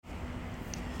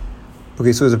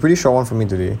Okay, so it's a pretty short one for me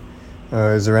today.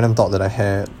 It's a random thought that I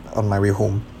had on my way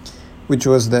home, which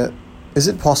was that is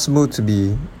it possible to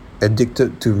be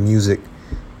addicted to music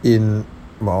in,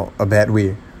 well, a bad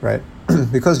way, right?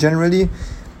 Because generally,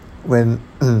 when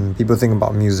people think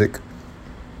about music,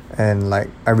 and like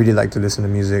I really like to listen to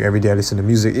music every day. I listen to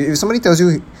music. If somebody tells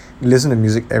you listen to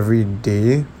music every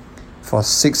day for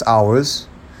 6 hours,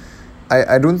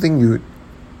 I don't think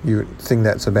you think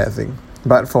that's a bad thing.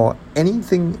 But for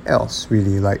anything else,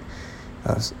 really, like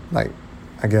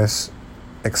I guess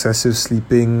excessive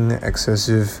sleeping,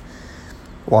 excessive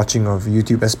watching of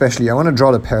YouTube, especially, I want to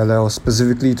draw the parallel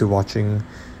specifically to watching,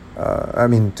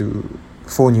 to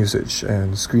phone usage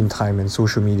and screen time and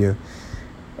social media.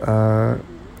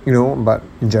 But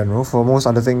in general, for most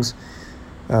other things,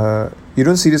 you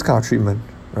don't see this kind of treatment,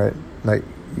 right? Like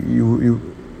you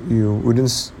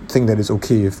wouldn't think that it's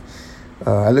okay if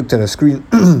I looked at a screen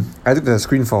I looked at a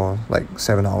screen for like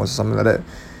 7 hours or something like that.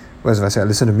 Whereas if I say I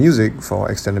listen to music for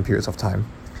extended periods of time,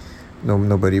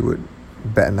 nobody would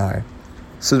bat an eye.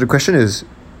 So the question is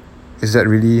that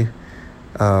really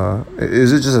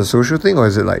is it just a social thing, or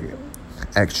is it like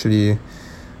actually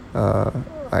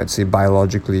I'd say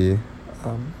biologically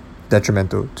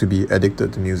detrimental to be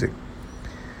addicted to music?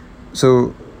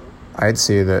 So I'd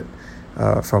say that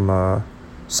from a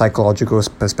psychological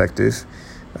perspective,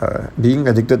 being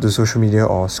addicted to social media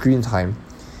or screen time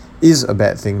is a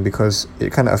bad thing, because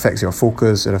it kind of affects your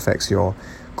focus, it affects your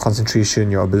concentration,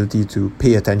 your ability to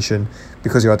pay attention,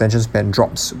 because your attention span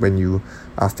drops when you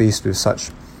are faced with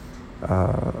such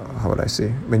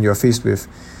when you're faced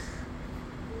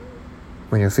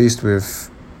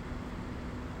with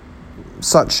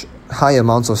such high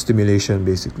amounts of stimulation,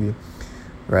 basically,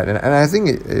 right? And I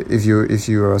think if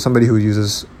you are somebody who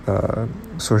uses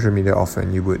social media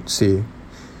often, you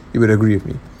would agree with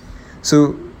me.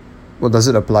 So, well, does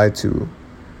it apply to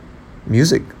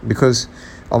music? Because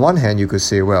on one hand, you could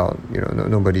say, well,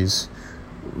 nobody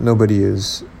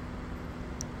is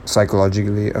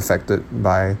psychologically affected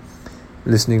by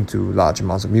listening to large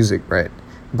amounts of music, right?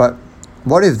 But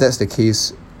what if that's the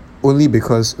case only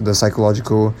because the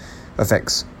psychological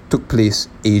effects took place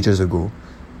ages ago,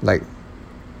 like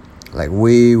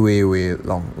way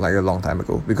long, like a long time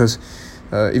ago? Because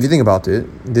if you think about it,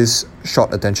 this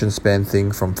short attention span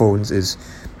thing from phones is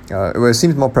it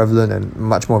seems more prevalent and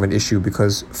much more of an issue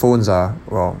because phones are,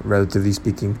 well, relatively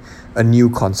speaking, a new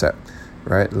concept,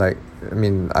 right? Like, I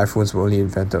mean, iPhones were only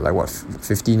invented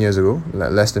 15 years ago,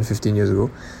 like less than 15 years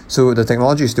ago. So the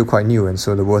technology is still quite new, and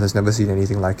so the world has never seen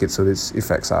anything like it. So its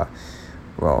effects are,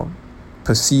 well,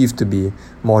 perceived to be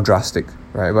more drastic,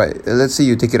 right? But let's say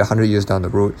you take it 100 years down the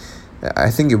road, I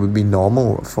think it would be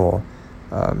normal for,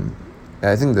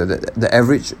 I think the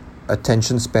average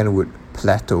attention span would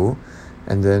plateau,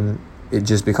 and then it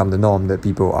just become the norm that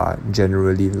people are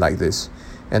generally like this.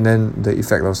 And then the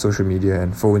effect of social media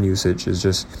and phone usage is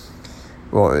just,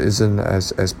 well, isn't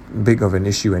as big of an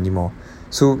issue anymore.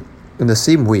 So in the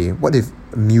same way, what if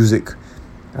music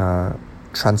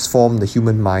transformed the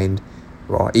human mind,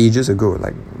 well, ages ago,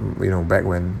 back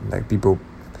when people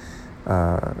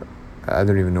I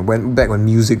don't even know back when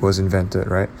music was invented,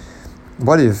 right?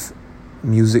 What if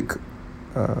music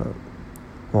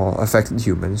affected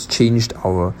humans, changed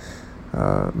our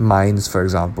minds, for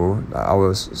example,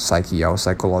 our psyche, our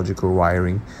psychological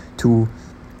wiring, to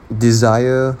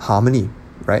desire harmony,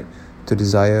 right? To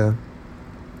desire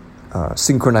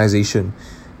synchronization,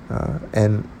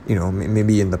 and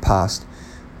maybe in the past,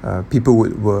 people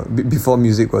were before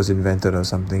music was invented or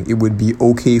something, it would be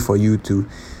okay for you to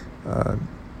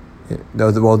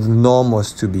the norm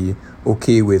was to be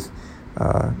okay with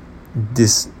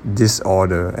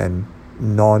disorder and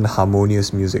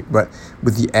non-harmonious music. But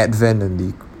with the advent and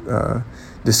the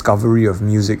discovery of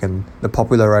music and the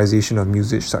popularization of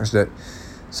music such that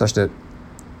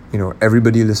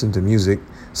everybody listened to music,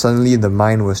 suddenly the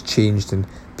mind was changed and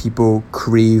people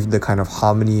craved the kind of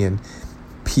harmony and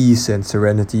peace and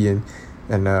serenity and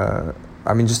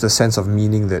just a sense of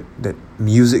meaning that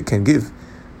music can give,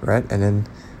 right? And then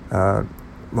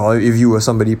if you were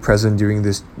somebody present during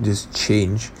this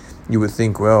change, you would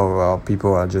think, well,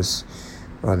 people are just,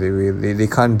 they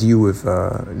can't deal with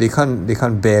they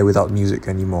can't bear without music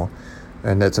anymore,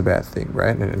 and that's a bad thing,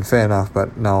 right? And fair enough.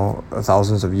 But now,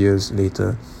 thousands of years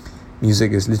later,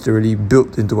 music is literally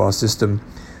built into our system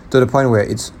to the point where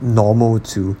it's normal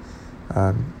to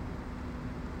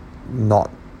not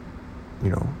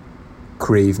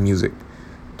crave music,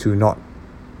 to not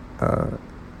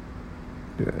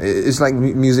it's like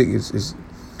music is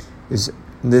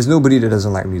there's nobody that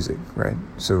doesn't like music, right?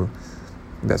 So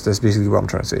that's basically what I'm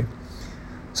trying to say.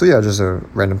 So yeah, just a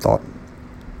random thought.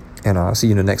 And I'll see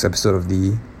you in the next episode of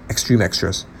the Extreme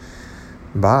Extras.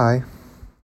 Bye.